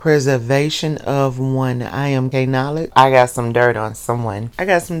Preservation of one. I am K Knowledge. I got some dirt on someone. I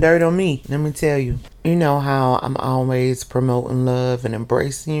got some dirt on me. Let me tell you. You know how I'm always promoting love and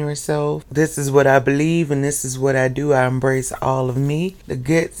embracing yourself. This is what I believe and this is what I do. I embrace all of me, the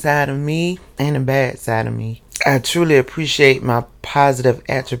good side of me and the bad side of me. I truly appreciate my positive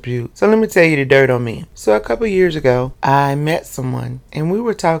attributes. So let me tell you the dirt on me. So a couple years ago, I met someone and we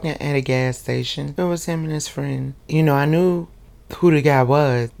were talking at a gas station. It was him and his friend. You know, I knew who the guy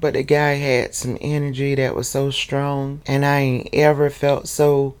was, but the guy had some energy that was so strong, and I ain't ever felt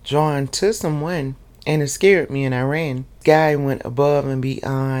so drawn to someone, and it scared me, and I ran. Guy went above and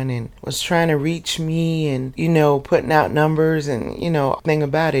beyond and was trying to reach me and, putting out numbers, and, the thing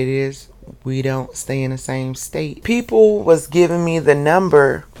about it is we don't stay in the same state. People was giving me the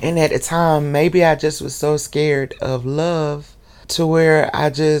number, and at the time, maybe I just was so scared of love to where I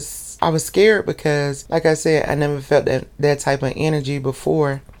was scared because, like I said, I never felt that type of energy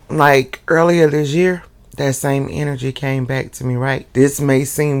before. Like earlier this year, that same energy came back to me, right? This may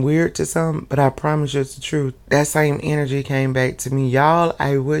seem weird to some, but I promise you it's the truth. That same energy came back to me. Y'all,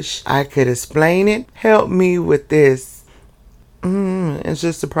 I wish I could explain it. Help me with this. It's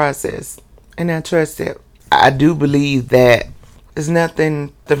just a process. And I trust it. I do believe that there's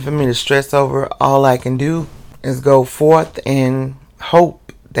nothing for me to stress over. All I can do is go forth and hope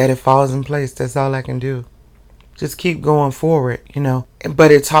that it falls in place. That's all I can do. Just keep going forward,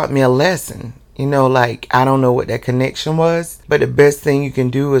 But it taught me a lesson, like I don't know what that connection was, but the best thing you can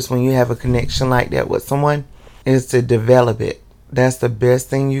do is when you have a connection like that with someone is to develop it. That's the best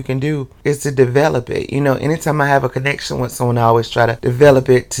thing you can do is to develop it. Anytime I have a connection with someone, I always try to develop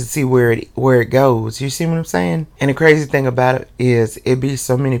it to see where it goes. You see what I'm saying? And the crazy thing about it is it be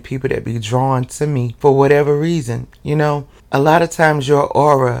so many people that be drawn to me for whatever reason, A lot of times your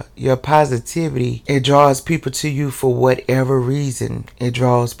aura, your positivity, it draws people to you for whatever reason. It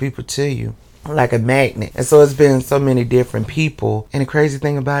draws people to you like a magnet. And so it's been so many different people. And the crazy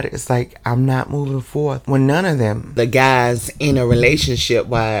thing about it is like I'm not moving forth with none of them. The guys in a relationship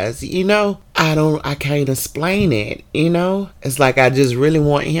wise, I can't explain it, It's like I just really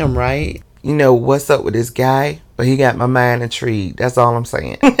want him, right? What's up with this guy? But he got my mind intrigued. That's all I'm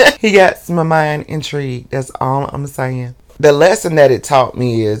saying. He got my mind intrigued. That's all I'm saying. The lesson that it taught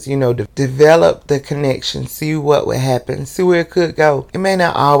me is, to develop the connection, see what would happen, see where it could go. It may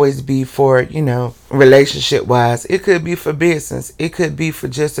not always be for, relationship wise. It could be for business. It could be for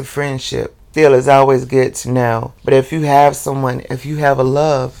just a friendship. Still, it's always good to know. But if you have someone, if you have a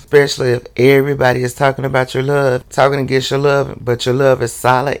love, especially if everybody is talking about your love, talking against your love, but your love is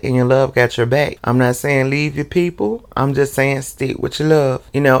solid and your love got your back. I'm not saying leave your people. I'm just saying stick with your love.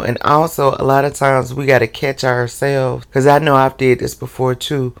 And also a lot of times we got to catch ourselves. Because I know I've did this before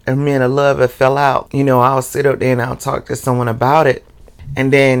too. And me and a lover fell out. I'll sit up there and I'll talk to someone about it.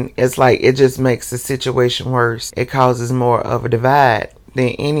 And then it's like it just makes the situation worse. It causes more of a divide than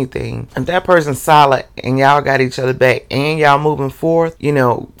anything. If that person's solid and y'all got each other back and y'all moving forth,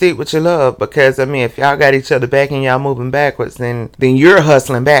 stick with your love. Because if y'all got each other back and y'all moving backwards, then you're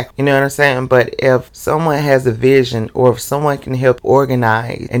hustling back. You know what I'm saying? But if someone has a vision, or if someone can help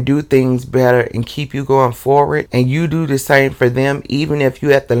organize and do things better and keep you going forward, and you do the same for them, even if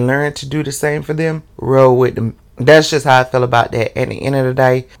you have to learn to do the same for them, roll with them. That's just how I feel about that. At the end of the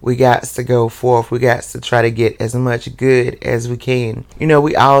day, we got to go forth. We got to try to get as much good as we can.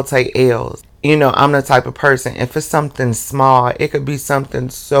 We all take L's. I'm the type of person, if it's something small, it could be something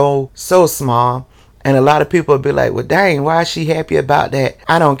so small. And a lot of people will be like, well, dang, why is she happy about that?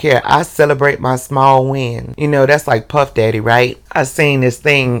 I don't care. I celebrate my small win. That's like Puff Daddy, right? I seen this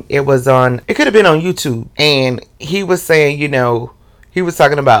thing. It could have been on YouTube. And he was saying, he was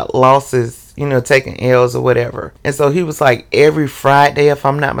talking about losses, taking L's or whatever. And so he was like, every Friday, if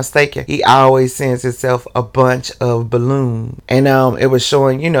I'm not mistaken, he always sends himself a bunch of balloons. And it was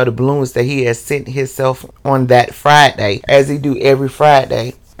showing, the balloons that he has sent himself on that Friday, as he do every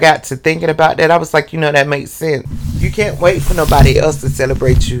Friday. Got to thinking about that. I was like, that makes sense. You can't wait for nobody else to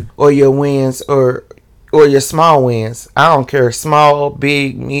celebrate you or your wins or your small wins. I don't care. Small,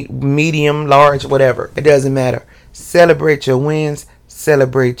 big, medium, large, whatever. It doesn't matter. Celebrate your wins.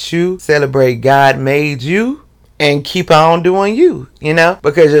 Celebrate you. Celebrate God made you. And keep on doing you,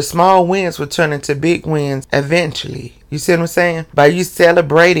 Because your small wins will turn into big wins eventually. You see what I'm saying? By you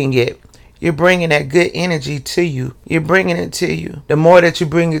celebrating it, you're bringing that good energy to you. You're bringing it to you. The more that you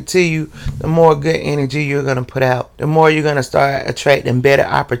bring it to you, the more good energy you're going to put out. The more you're going to start attracting better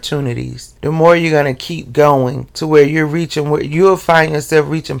opportunities. The more you're going to keep going to where you're reaching, where you'll find yourself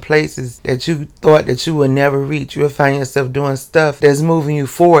reaching places that you thought that you would never reach. You'll find yourself doing stuff that's moving you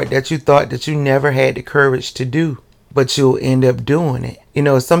forward that you thought that you never had the courage to do. but you'll end up doing it. You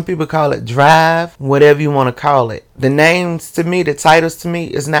know, some people call it drive, whatever you want to call it. The names to me, the titles to me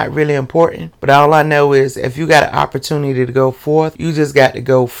is not really important. But all I know is if you got an opportunity to go forth, you just got to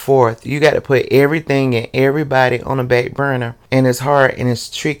go forth. You got to put everything and everybody on the back burner. And it's hard and it's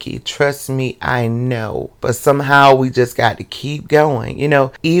tricky. Trust me, I know. But somehow we just got to keep going. You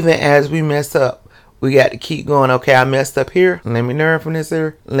know, even as we mess up, we got to keep going. Okay, I messed up here. Let me learn from this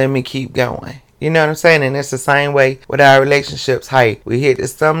here. Let me keep going. You know what I'm saying? And it's the same way with our relationships. Hey, we hit the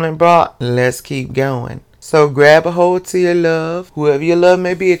stumbling block. Let's keep going. So grab a hold to your love. Whoever your love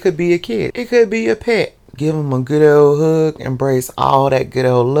may be, it could be a kid. It could be your pet. Give them a good old hug. Embrace all that good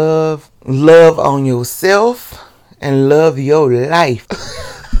old love. Love on yourself and love your life.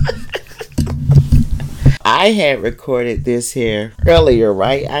 I had recorded this here earlier,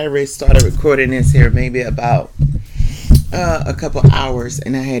 right? I already started recording this here maybe about a couple hours,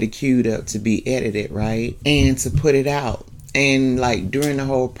 and I had it queued up to be edited, right? And to put it out. And like during the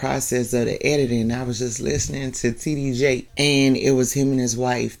whole process of the editing, I was just listening to TDJ, and it was him and his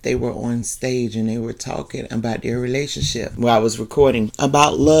wife. They were on stage and they were talking about their relationship while I was recording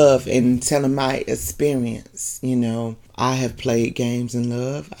about love and telling my experience. You know, I have played games in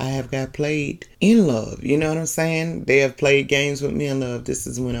love. I have got played in love. You know what I'm saying? They have played games with me in love. This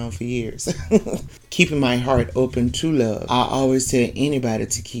has went on for years. Keeping my heart open to love. I always tell anybody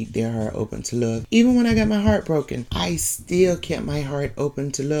to keep their heart open to love. Even when I got my heart broken, I still kept my heart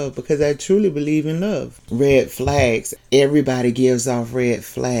open to love because I truly believe in love. Red flags. Everybody gives off red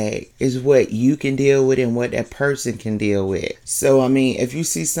flag. Is what you can deal with and what that person can deal with. So, I mean, if you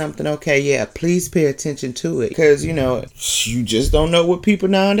see something, okay, yeah, please pay attention to it. Because, you know, you just don't know what people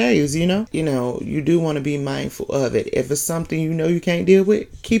nowadays, you know? You do want to be mindful of it. If it's something you know you can't deal with,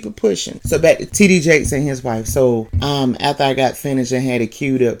 keep it pushing. So back to TD Jakes and his wife. So after I got finished and had it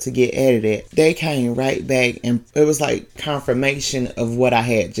queued up to get edited, they came right back and it was like confirmation of what I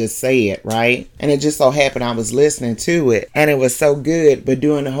had just said, right? And it just so happened I was listening to it and it was so good. But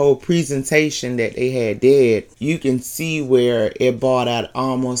during the whole presentation that they had did, you can see where it brought out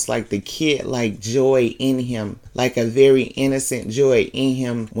almost like the kid like joy in him, like a very innocent joy in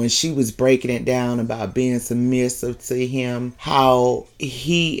him when she was breaking it down about being submissive to him, how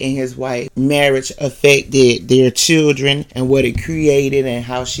he and his wife marriage affected their children and what it created and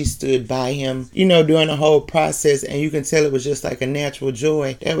how she stood by him, you know, during the whole process. And you can tell it was just like a natural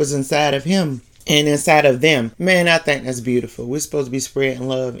joy that was inside of him and inside of them. Man, I think that's beautiful. We're supposed to be spreading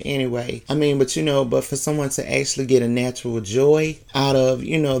love anyway. I mean, but for someone to actually get a natural joy out of,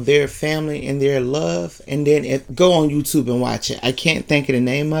 you know, their family and their love, and then go on YouTube and watch it. I can't think of the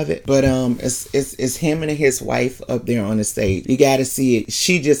name of it, but it's him and his wife up there on the stage. You got to see it.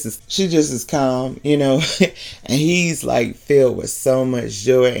 She just is calm, you know, and he's like filled with so much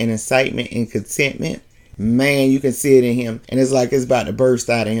joy and excitement and contentment. Man, you can see it in him, and it's like it's about to burst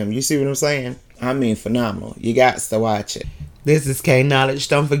out of him. You see what I'm saying? I mean, phenomenal. You got to watch it. This is K Knowledge.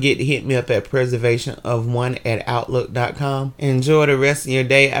 Don't forget to hit me up at preservationof1@outlook.com. Enjoy the rest of your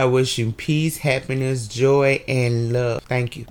day. I wish you peace, happiness, joy, and love. Thank you.